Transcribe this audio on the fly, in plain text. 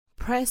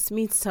Press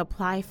means to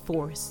apply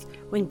force.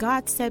 When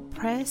God said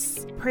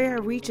press,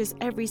 prayer reaches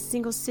every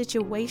single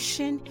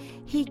situation.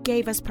 He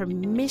gave us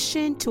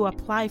permission to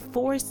apply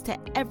force to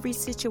every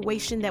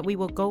situation that we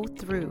will go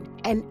through.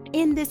 And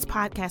in this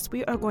podcast,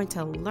 we are going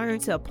to learn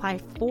to apply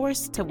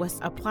force to what's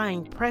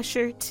applying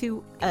pressure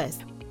to us.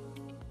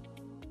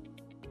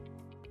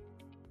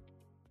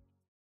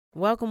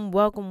 Welcome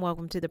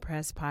to the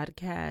Press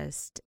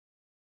Podcast.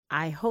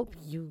 I hope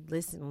you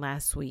listened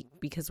last week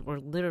because we're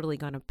literally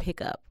going to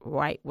pick up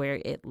right where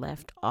it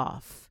left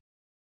off.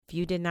 If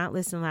you did not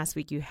listen last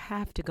week, you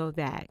have to go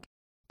back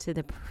to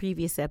the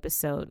previous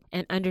episode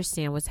and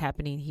understand what's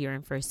happening here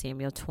in 1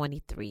 Samuel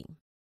 23.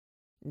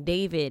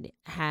 David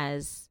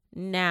has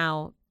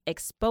now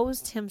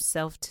exposed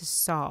himself to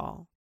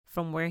Saul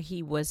from where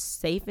he was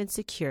safe and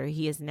secure.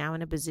 He is now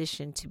in a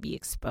position to be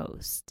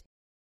exposed.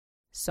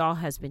 Saul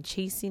has been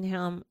chasing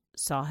him.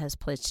 Saul has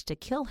pledged to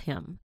kill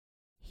him.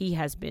 He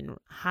has been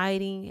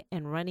hiding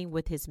and running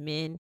with his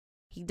men.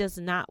 He does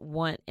not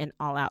want an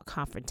all-out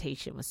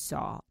confrontation with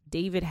Saul.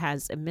 David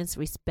has immense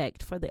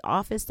respect for the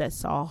office that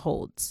Saul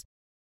holds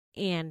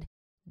and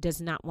does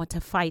not want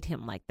to fight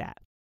him like that.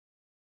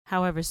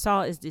 However,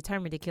 Saul is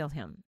determined to kill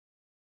him.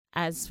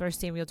 As 1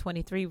 Samuel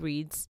 23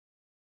 reads,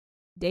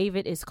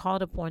 David is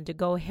called upon to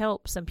go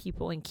help some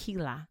people in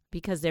Keilah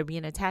because they're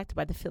being attacked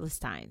by the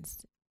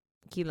Philistines.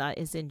 Keilah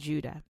is in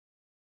Judah.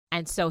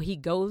 And so he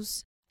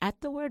goes at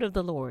the word of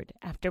the Lord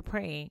after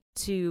praying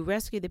to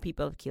rescue the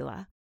people of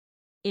Keilah.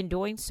 In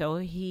doing so,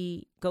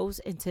 he goes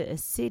into a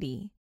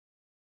city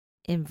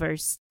in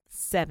verse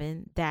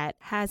 7 that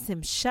has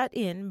him shut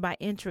in by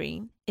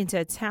entering into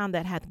a town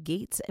that hath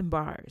gates and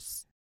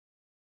bars.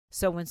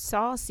 So when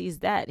Saul sees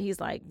that, he's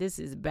like, this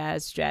is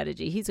bad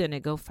strategy. He's going to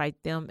go fight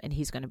them and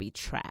he's going to be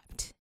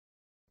trapped.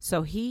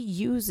 So he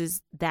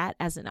uses that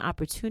as an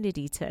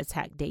opportunity to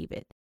attack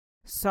David.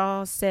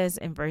 Saul says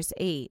in verse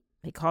 8,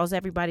 he calls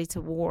everybody to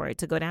war,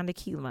 to go down to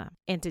Keilah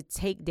and to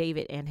take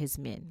David and his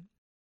men.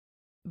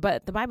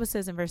 But the Bible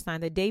says in verse 9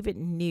 that David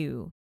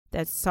knew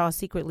that Saul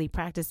secretly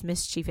practiced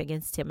mischief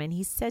against him. And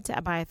he said to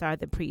Abiathar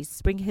the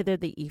priest, bring hither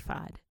the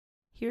ephod.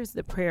 Here's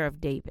the prayer of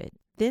David.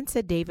 Then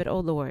said David, O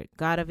Lord,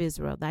 God of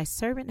Israel, thy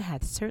servant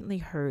hath certainly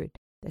heard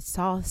that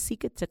Saul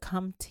seeketh to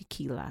come to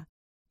Keilah,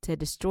 to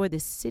destroy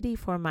this city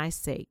for my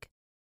sake.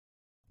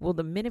 Will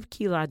the men of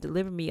Keilah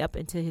deliver me up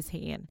into his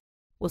hand?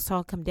 Will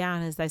Saul come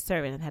down as thy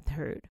servant hath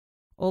heard?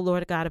 O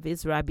Lord God of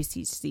Israel, I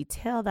beseech thee,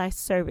 tell thy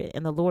servant.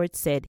 And the Lord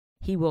said,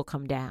 he will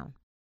come down.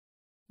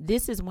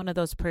 This is one of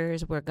those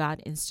prayers where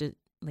God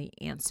instantly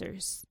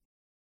answers.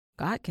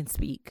 God can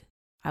speak.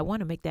 I want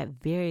to make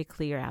that very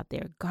clear out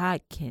there. God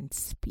can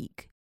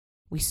speak.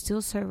 We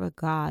still serve a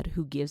God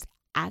who gives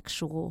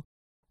actual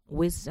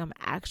wisdom,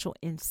 actual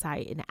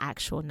insight, and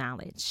actual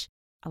knowledge.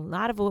 A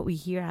lot of what we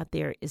hear out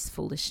there is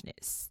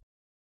foolishness.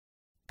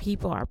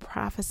 People are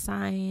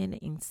prophesying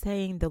and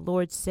saying the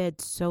Lord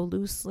said so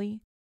loosely.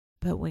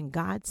 But when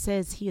God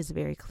says, he is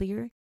very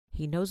clear,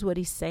 he knows what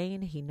he's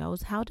saying, he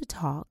knows how to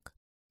talk,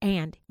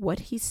 and what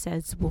he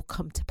says will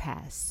come to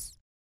pass.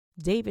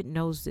 David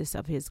knows this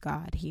of his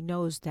God. He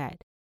knows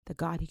that the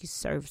God he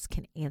serves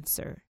can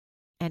answer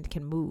and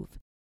can move.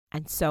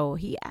 And so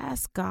he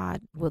asked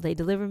God, will they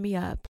deliver me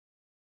up?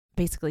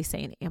 Basically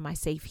saying, am I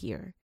safe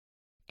here?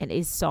 And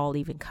is Saul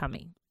even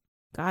coming?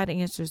 God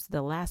answers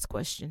the last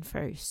question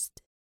first.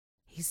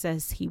 He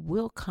says he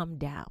will come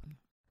down.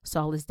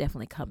 Saul is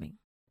definitely coming.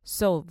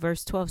 So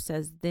verse 12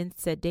 says, then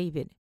said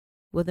David,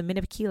 will the men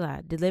of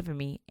Keilah deliver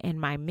me and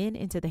my men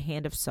into the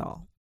hand of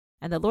Saul?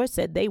 And the Lord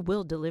said, they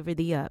will deliver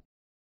thee up.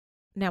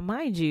 Now,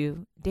 mind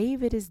you,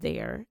 David is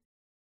there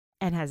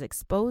and has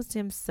exposed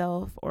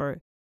himself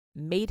or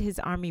made his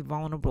army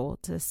vulnerable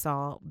to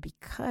Saul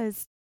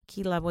because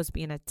Keilah was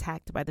being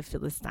attacked by the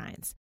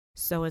Philistines.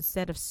 So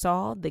instead of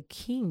Saul, the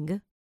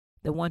king,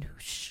 the one who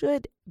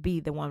should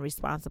be the one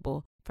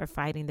responsible for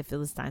fighting the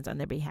Philistines on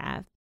their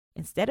behalf,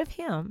 instead of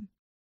him,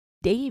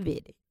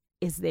 David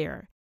is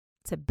there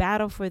to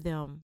battle for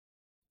them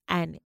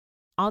and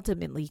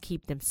ultimately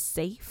keep them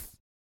safe.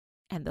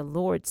 And the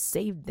Lord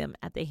saved them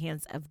at the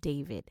hands of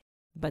David.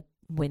 But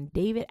when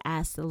David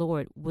asked the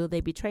Lord, will they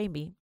betray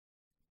me?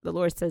 The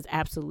Lord says,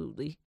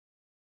 absolutely.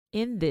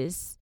 In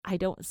this, I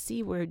don't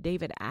see where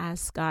David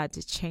asked God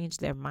to change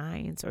their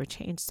minds or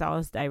change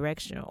Saul's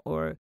direction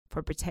or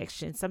for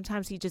protection.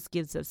 Sometimes he just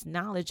gives us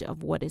knowledge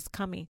of what is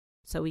coming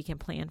so we can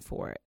plan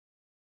for it.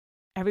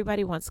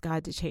 Everybody wants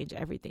God to change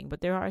everything,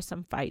 but there are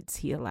some fights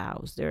he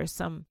allows. There are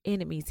some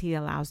enemies he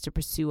allows to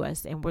pursue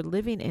us. And we're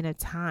living in a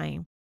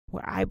time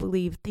where I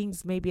believe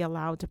things may be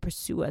allowed to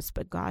pursue us,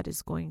 but God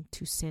is going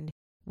to send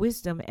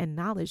wisdom and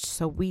knowledge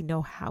so we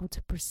know how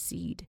to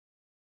proceed.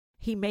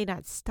 He may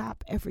not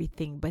stop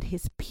everything, but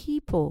his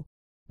people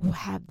will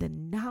have the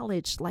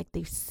knowledge like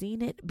they've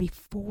seen it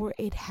before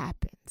it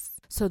happens,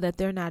 so that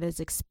they're not as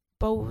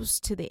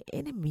exposed to the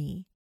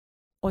enemy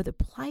or the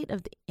plight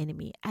of the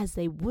enemy as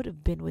they would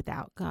have been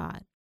without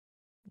God.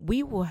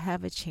 We will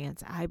have a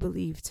chance, I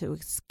believe, to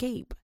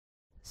escape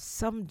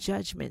some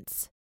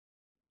judgments,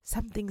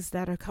 some things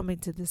that are coming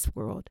to this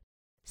world,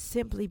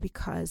 simply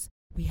because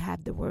we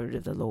have the word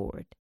of the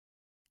Lord.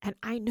 And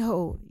I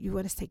know you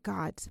want to say,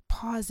 God,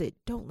 pause it.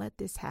 Don't let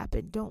this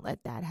happen. Don't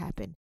let that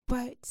happen.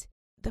 But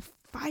the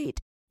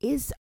fight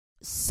is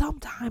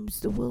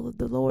sometimes the will of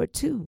the Lord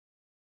too.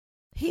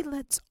 He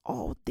lets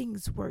all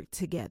things work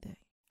together.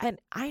 And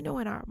I know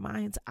in our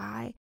mind's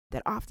eye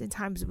that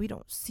oftentimes we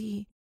don't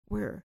see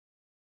where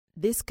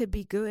this could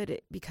be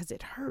good because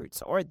it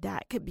hurts, or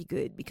that could be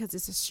good because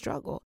it's a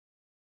struggle.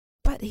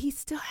 But he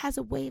still has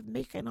a way of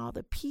making all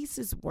the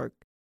pieces work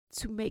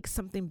to make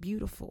something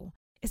beautiful.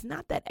 It's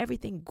not that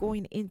everything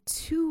going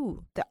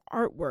into the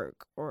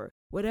artwork or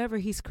whatever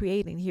he's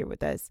creating here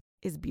with us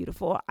is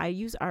beautiful. I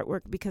use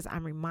artwork because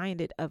I'm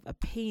reminded of a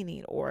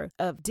painting or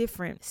of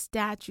different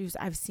statues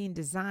I've seen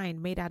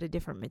designed made out of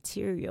different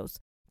materials.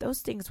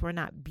 Those things were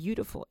not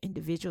beautiful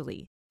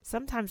individually.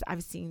 Sometimes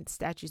I've seen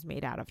statues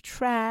made out of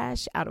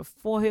trash, out of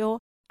foil,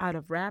 out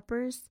of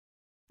wrappers,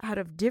 out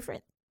of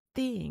different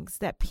things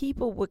that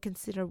people would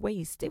consider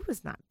waste. It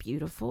was not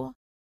beautiful.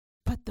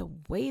 But the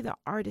way the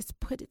artist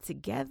put it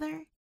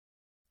together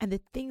and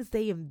the things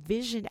they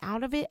envisioned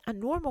out of it, a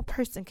normal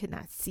person could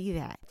not see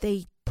that.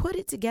 They put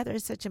it together in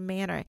such a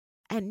manner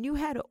and knew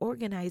how to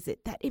organize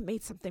it that it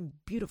made something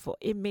beautiful.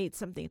 It made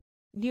something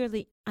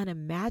nearly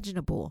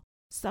unimaginable,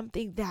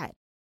 something that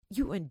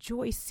you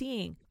enjoy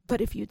seeing.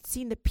 But if you'd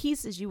seen the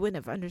pieces, you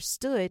wouldn't have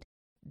understood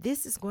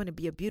this is going to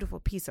be a beautiful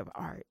piece of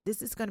art.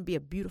 This is going to be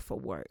a beautiful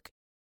work.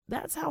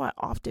 That's how I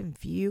often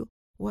view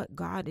what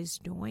God is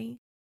doing.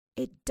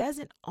 It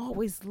doesn't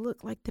always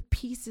look like the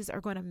pieces are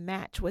going to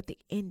match what the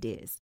end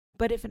is.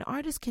 But if an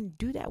artist can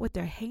do that with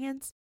their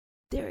hands,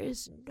 there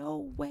is no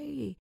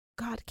way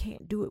God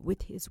can't do it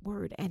with his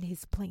word and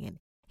his plan.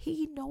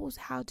 He knows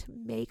how to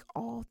make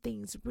all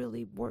things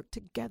really work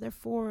together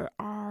for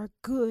our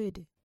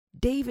good.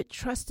 David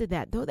trusted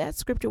that, though that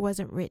scripture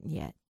wasn't written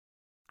yet.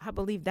 I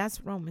believe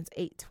that's Romans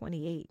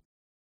 8:28.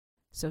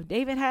 So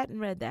David hadn't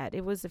read that.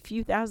 It was a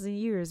few thousand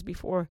years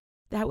before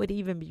that would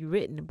even be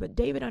written. But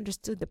David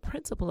understood the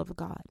principle of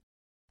God.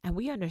 And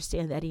we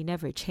understand that he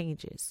never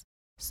changes.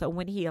 So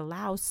when he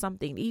allows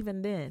something,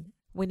 even then,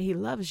 when he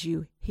loves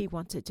you, he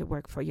wants it to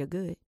work for your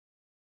good.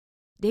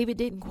 David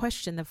didn't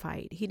question the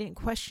fight. He didn't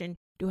question,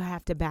 do I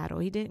have to battle?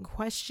 He didn't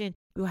question,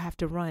 do I have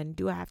to run?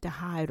 Do I have to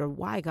hide? Or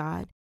why,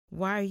 God?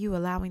 Why are you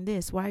allowing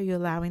this? Why are you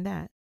allowing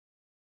that?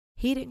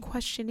 He didn't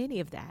question any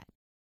of that.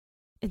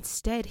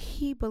 Instead,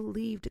 he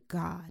believed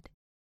God.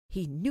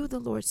 He knew the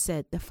Lord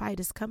said the fight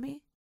is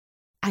coming.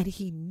 And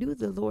he knew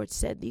the Lord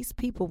said these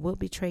people will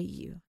betray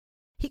you.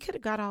 He could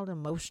have got all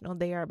emotional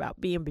there about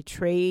being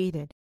betrayed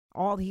and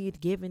all he had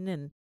given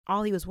and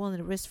all he was willing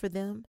to risk for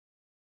them.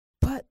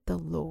 But the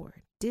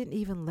Lord didn't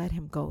even let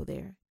him go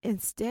there.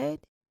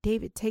 Instead,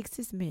 David takes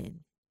his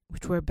men,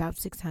 which were about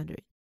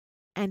 600,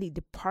 and he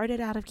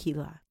departed out of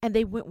Keilah, and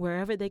they went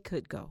wherever they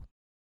could go.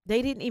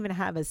 They didn't even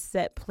have a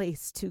set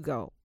place to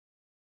go.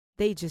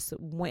 They just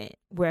went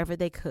wherever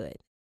they could.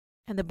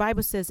 And the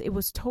Bible says it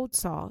was told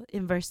Saul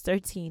in verse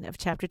 13 of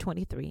chapter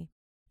 23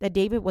 that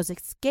David was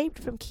escaped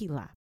from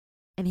Keilah,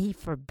 and he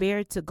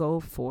forbore to go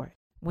forth.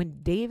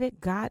 When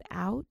David got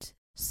out,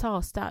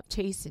 Saul stopped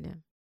chasing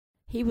him.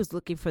 He was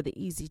looking for the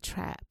easy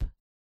trap,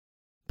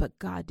 but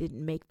God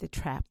didn't make the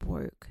trap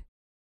work.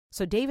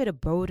 So David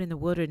abode in the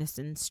wilderness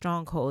in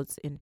strongholds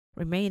and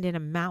remained in a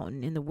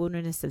mountain in the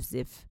wilderness of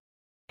Ziph.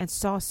 And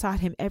Saul sought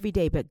him every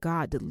day, but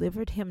God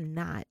delivered him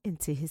not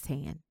into his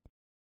hand.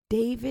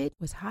 David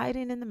was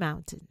hiding in the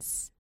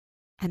mountains.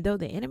 And though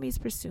the enemy's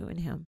pursuing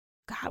him,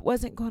 God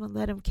wasn't going to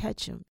let him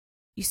catch him.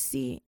 You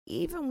see,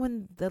 even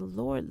when the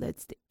Lord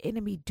lets the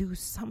enemy do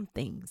some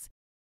things,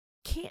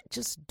 can't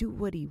just do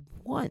what he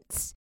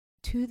wants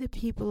to the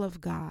people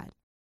of God.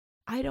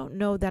 I don't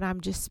know that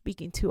I'm just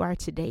speaking to our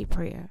today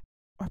prayer,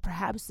 or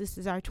perhaps this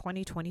is our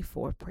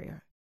 2024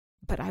 prayer.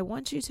 But I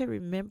want you to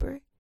remember,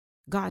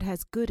 God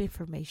has good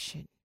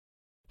information.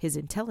 His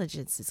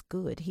intelligence is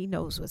good. He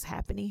knows what's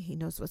happening. He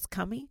knows what's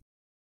coming.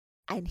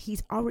 And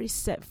he's already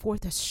set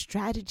forth a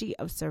strategy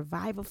of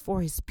survival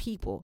for his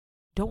people.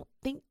 Don't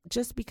think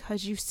just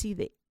because you see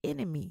the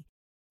enemy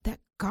that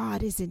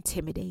God is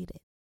intimidated.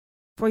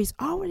 For he's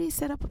already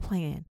set up a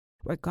plan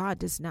where God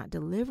does not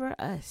deliver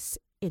us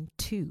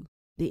into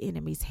the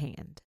enemy's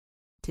hand.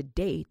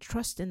 Today,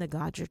 trust in the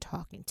God you're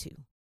talking to.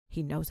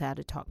 He knows how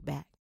to talk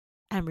back.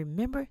 And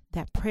remember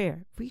that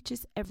prayer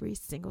reaches every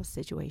single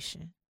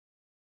situation.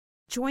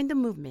 Join the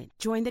movement,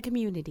 join the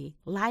community,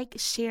 like,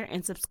 share,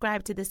 and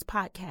subscribe to this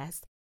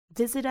podcast.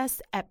 Visit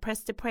us at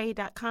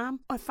presstopray.com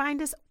or find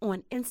us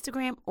on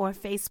Instagram or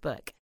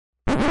Facebook.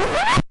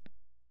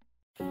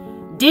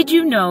 Did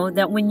you know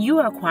that when you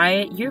are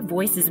quiet, your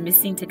voice is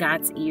missing to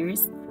God's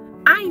ears?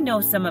 I know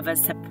some of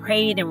us have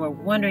prayed and were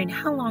wondering,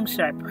 how long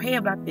should I pray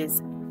about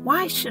this?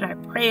 Why should I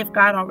pray if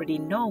God already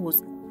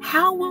knows?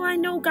 How will I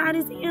know God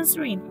is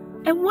answering?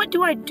 And what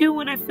do I do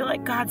when I feel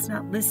like God's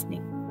not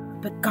listening?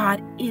 But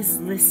God is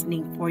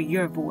listening for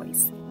your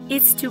voice.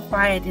 It's too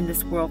quiet in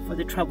this world for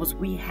the troubles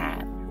we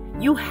have.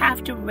 You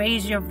have to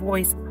raise your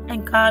voice,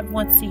 and God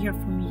wants to hear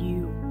from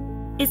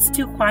you. It's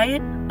Too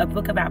Quiet, a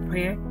book about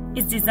prayer,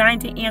 is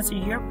designed to answer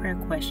your prayer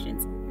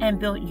questions and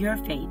built your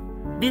faith.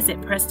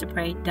 Visit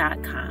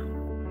presstopray.com.